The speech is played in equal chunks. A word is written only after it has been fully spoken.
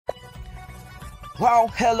Wow,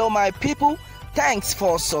 hello my people. Thanks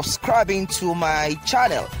for subscribing to my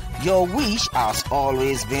channel. Your wish has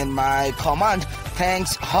always been my command.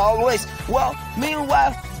 Thanks always. Well,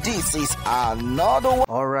 meanwhile, this is another one.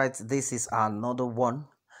 Alright, this is another one.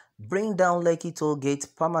 Bring down Lekki toll gate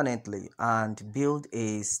permanently and build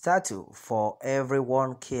a statue for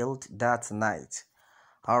everyone killed that night.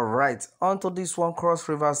 Alright, on to this one. Cross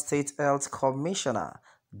River State Health Commissioner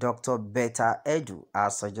Dr. Beta Edu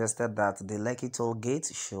has suggested that the Lekki toll gate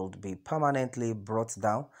should be permanently brought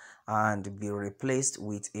down and be replaced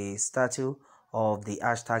with a statue of the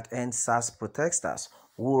 #EndSARS protesters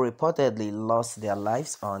who reportedly lost their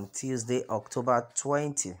lives on Tuesday, October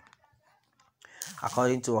 20.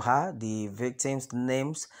 According to her, the victims'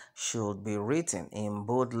 names should be written in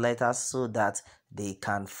bold letters so that they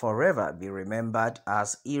can forever be remembered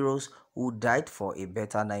as heroes who died for a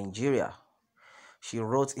better Nigeria. She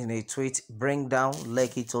wrote in a tweet, "Bring down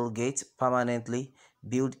Lekki toll gate permanently,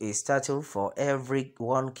 build a statue for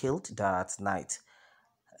everyone killed that night.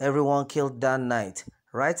 Everyone killed that night.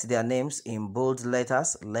 Write their names in bold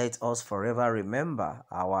letters. Let us forever remember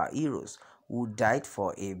our heroes who died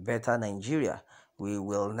for a better Nigeria. We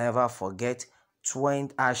will never forget.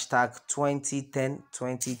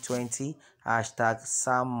 #2010-2020,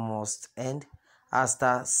 #SARS must end,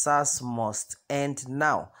 #SARS must end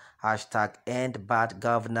now, #end bad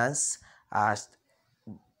governance,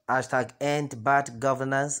 #end bad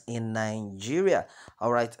governance in Nigeria."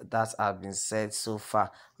 All right, that has been said so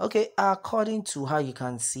far. Okay, according to how you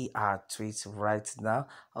can see our tweet right now.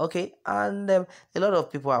 Okay, and a lot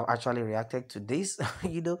of people have actually reacted to this.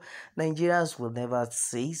 Nigerians will never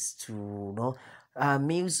cease to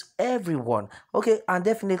amuse everyone. Okay, and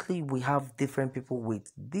definitely we have different people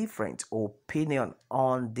with different opinion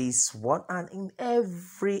on this one, and in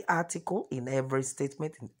every article, in every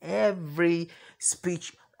statement, in every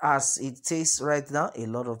speech as it is right now, a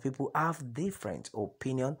lot of people have different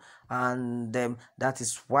opinion, and that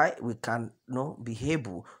is why we can be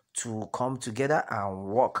able to come together and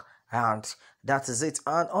work, and that is it.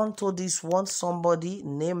 And onto this one, somebody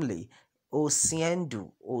namely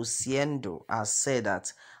Osiendo has said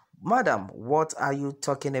that, "Madam, what are you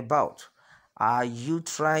talking about? Are you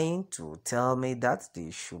trying to tell me that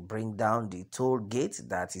they should bring down the toll gate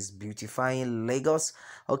that is beautifying Lagos?"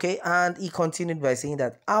 Okay, and he continued by saying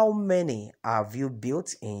that, "How many have you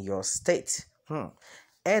built in your state?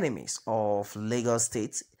 Enemies of Lagos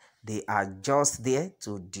State, they are just there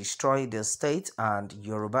to destroy the state, and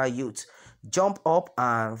Yoruba youth jump up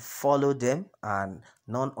and follow them, and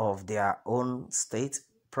none of their own state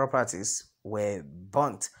properties were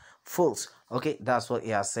burnt. Fools." Okay, that's what he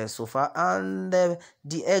has said so far. And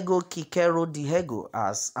Diego Diego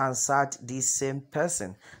has answered this same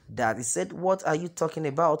person, that he said, "What are you talking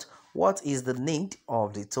about? What is the need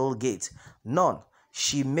of the toll gate? None.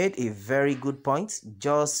 She made a very good point,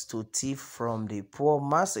 just to thief from the poor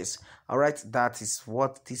masses." All right, that is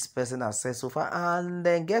what this person has said so far. And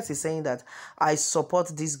then Guess is saying that, "I support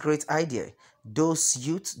this great idea. Those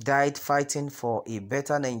youth died fighting for a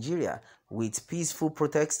better Nigeria with peaceful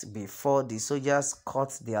protests before the soldiers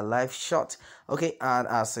cut their life short." Okay, and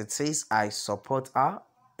as it says, I support her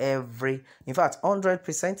in fact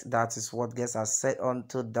 100%. That is what Guest has said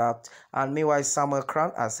onto that. And meanwhile, Samuel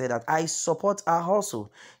Crown has said that, "I support her also.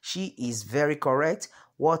 She is very correct.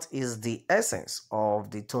 What is the essence of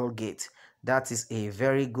the toll gate? That is a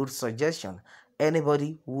very good suggestion.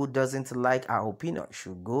 Anybody who doesn't like our opinion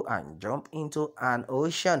should go and jump into an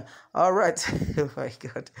ocean." All right. Oh my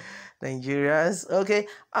God, Nigerians. Okay,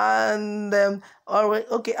 and all right.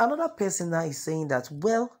 Okay, another person now is saying that,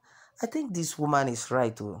 "Well, I think this woman is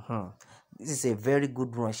right. This is a very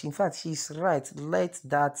good one. In fact, she's right. Let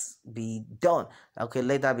that be done. Okay,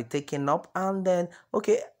 let that be taken up." And then,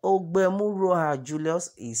 okay, Ogbemuro Julius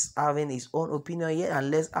is having his own opinion here, and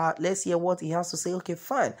let's hear what he has to say. Okay,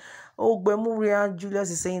 fine. Ogbemuro Julius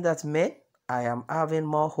is saying that, "Man, I am having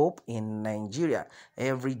more hope in Nigeria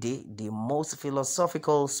every day. The most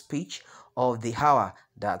philosophical speech of the hour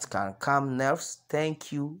that can calm nerves.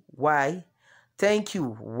 Thank you. Why? Thank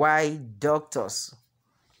you. Why doctors?"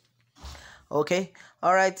 Okay,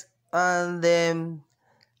 all right. And then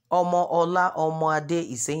Omo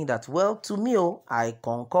Ade is saying that, "Well, to me, I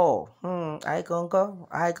concur. I concur.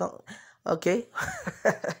 Okay."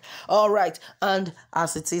 All right. And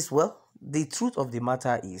as it is, well, the truth of the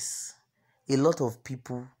matter is, a lot of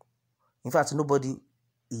people, in fact, nobody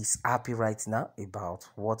is happy right now about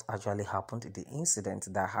what actually happened, the incident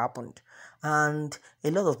that happened. And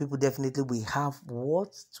a lot of people definitely will have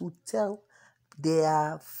what to tell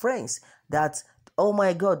their friends, that Oh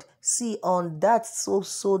my God, see, on that so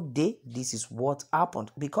day, this is what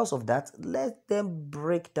happened. Because of that, let them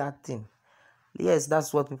break that thing. Yes,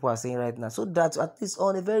 that's what people are saying right now. So that at least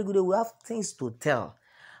on a very good day, we have things to tell.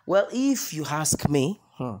 Well, if you ask me,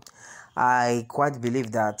 I quite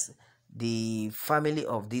believe that the family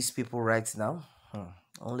of these people right now,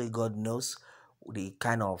 only God knows the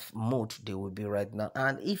kind of mood they will be right now.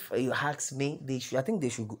 And if you ask me, I think they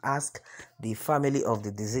should ask the family of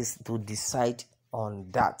the deceased to decide on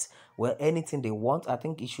that. Well, anything they want, I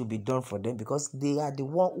think it should be done for them, because they are the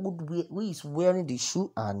one who is wearing the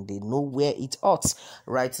shoe and they know where it hurts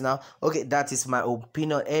right now. Okay, that is my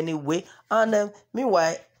opinion anyway. And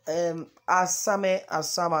meanwhile,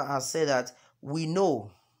 Asama has said that we we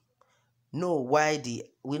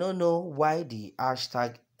don't know why the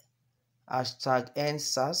hashtag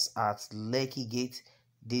NSAS at Lekki Gate,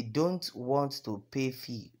 they don't want to pay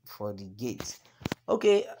fee for the gate.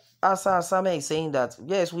 Okay, Asa Asame is saying that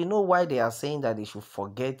yes, we know why they are saying that they should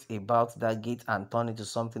forget about that gate and turn it to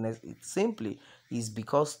something else. It simply is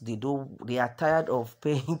because they are tired of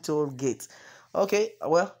paying toll gates. Okay,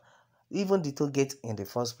 well, even the toll gate in the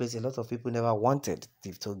first place, a lot of people never wanted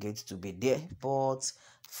the toll gate to be there, but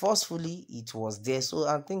forcefully it was there. So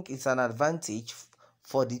I think it's an advantage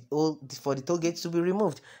for the toll gate to be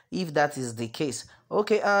removed if that is the case.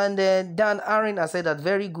 Okay, and Dan Aaron has said that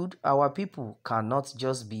very good. Our people cannot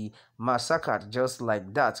just be massacred just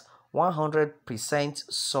like that. 100%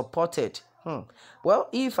 supported. Well,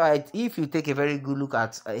 if you take a very good look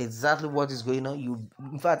at exactly what is going on,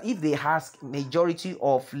 in fact, if they ask majority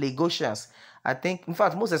of Lagosians, I think, in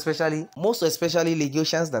fact, most especially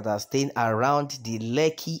Lagosians that are staying around the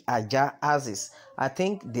Lekki Aja axis, I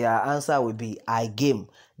think their answer will be I game.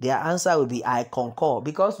 Their answer will be I concur,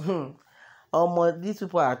 because these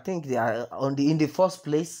people, I think they are in the first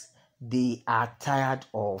place, they are tired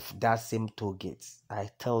of that same toll gate. I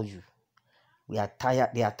tell you, we are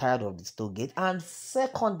tired. They are tired of the toll gate, and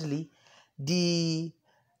the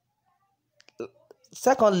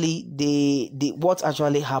the what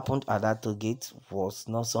actually happened at that toll gate was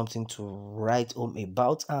not something to write home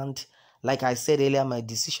about. And like I said earlier, my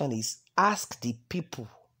decision is ask the people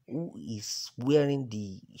who is wearing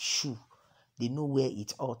the shoe. They know where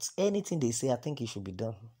it hurts. Anything they say, I think it should be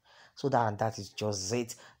done. So that is just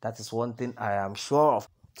it. That is one thing I am sure of.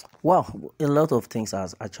 Well, a lot of things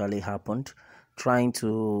has actually happened. Trying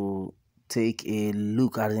to take a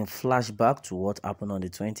look at in flashback to what happened on the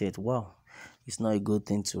 20th. Wow, it's not a good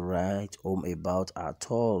thing to write home about at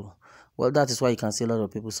all. Well, that is why you can see a lot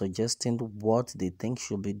of people suggesting what they think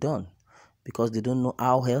should be done, because they don't know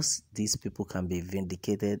how else these people can be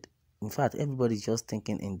vindicated. In fact, everybody's just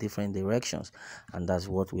thinking in different directions, and that's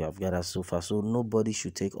what we have gathered so far. So nobody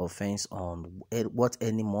should take offense on what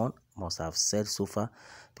anyone must have said so far,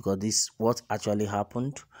 because this what actually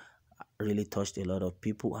happened really touched a lot of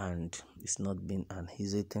people, and it's not been an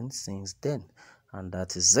easy thing since then. And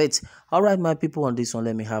that is it. All right, my people, on this one,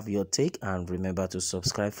 let me have your take, and remember to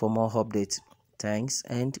subscribe for more updates. Thanks,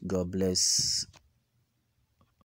 and God bless.